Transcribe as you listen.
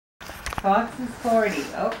Fox is 40.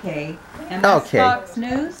 Okay. And Okay. Fox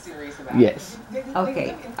News? Yes.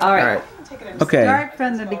 Okay. All right. Okay. Start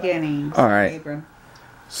from the beginning. All right. Abram.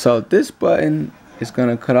 So this button is going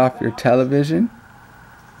to cut off your television.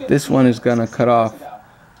 This one is going to cut off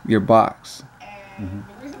your box.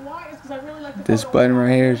 This button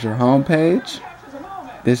right here is your home page.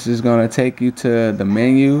 This is going to take you to the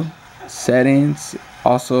menu, settings,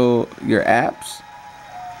 also your apps.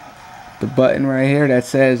 The button right here that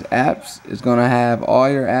says apps is going to have all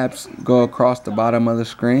your apps go across the bottom of the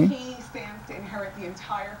screen.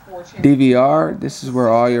 DVR, this is where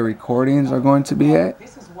all your recordings are going to be at.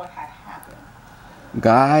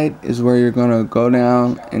 Guide is where you're going to go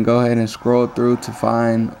down and go ahead and scroll through to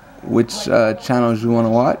find which channels you want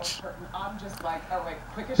to watch.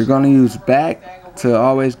 You're going to use back to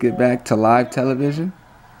always get back to live television.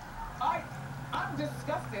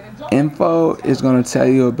 Info is going to tell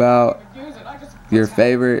you about your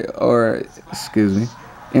favorite, or excuse me,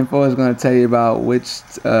 info is going to tell you about which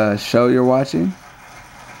show you're watching.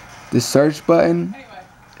 The search button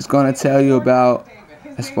is going to tell you about,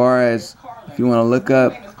 as far as if you want to look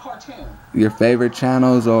up your favorite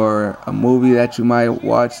channels or a movie that you might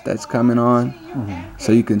watch that's coming on,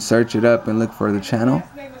 so you can search it up and look for the channel.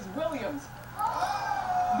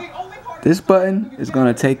 This button is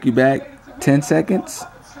going to take you back 10 seconds.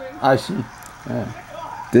 I see.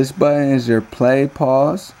 Yeah. This button is your play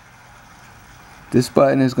pause. This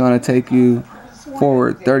button is going to take you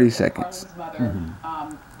forward 30 seconds.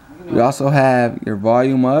 We also have your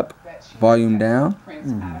volume up, volume down.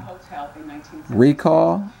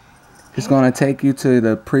 Recall is going to take you to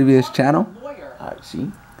the previous channel. I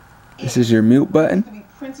see. This is your mute button.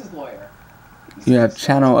 You have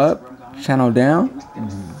channel up, channel down.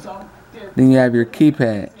 Then you have your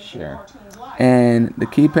keypad. Sure. And the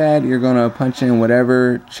keypad, you're going to punch in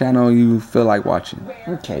whatever channel you feel like watching.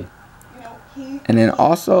 Okay. And then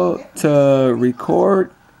also to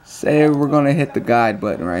record, say we're going to hit the guide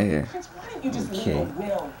button right here. Okay.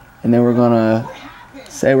 And then we're going to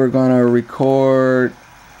say we're going to record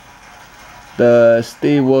the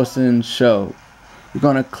Steve Wilson show. You're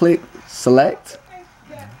going to click select.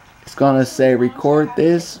 It's going to say record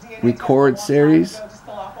this, record series.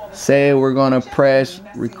 Say we're going to press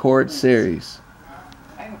record series.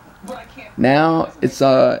 Now it's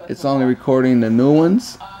only recording the new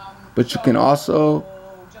ones, but you can also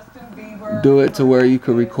do it to where you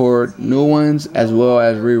could record new ones as well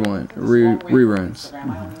as reruns.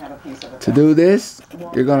 To do this,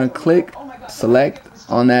 you're going to click select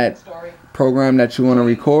on that program that you want to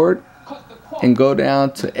record and go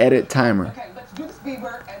down to edit timer.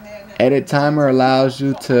 Edit timer allows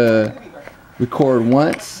you to record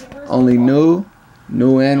once, only new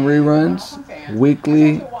and reruns,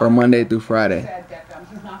 weekly or Monday through Friday.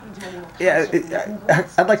 Yeah,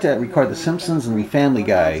 I'd like to record The Simpsons and Family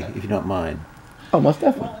Guy, if you don't mind. Oh, most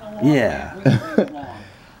definitely. Yeah.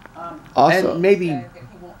 Also, and maybe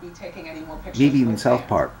even South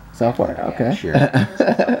Park. South Park, okay. Sure.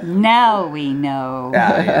 Now we know.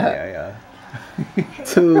 Yeah.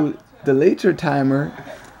 To delete your timer,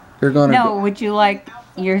 you're going to... No, would you like...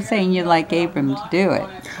 You're saying you'd like Abram to do it.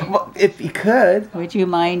 Well, if you could. Would you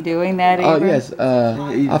mind doing that, Oh, Abram? yes.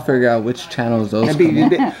 I'll figure out which channels those come on.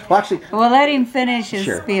 Well, actually... Well, let him finish his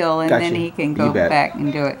Sure. spiel, and Gotcha. then he can You go bet. back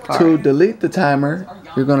and do it for To us. delete the timer,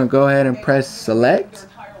 you're going to go ahead and press select,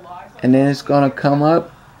 and then it's going to come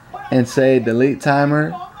up and say delete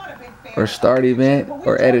timer or start event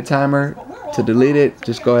or edit timer. To delete it,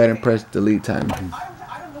 just go ahead and press delete timer.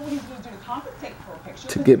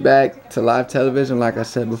 To get back to live television, like I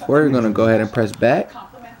said before, you're going to go ahead and press back.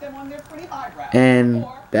 And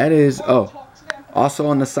that is, also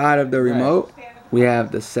on the side of the remote, we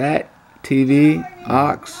have the SAT, TV,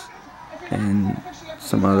 aux, and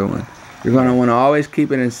some other one. You're going to want to always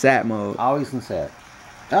keep it in SAT mode. Always in set.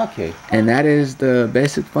 Okay. And that is the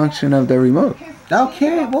basic function of the remote.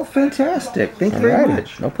 Okay, well, fantastic. Thank you very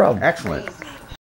much. No problem. Excellent.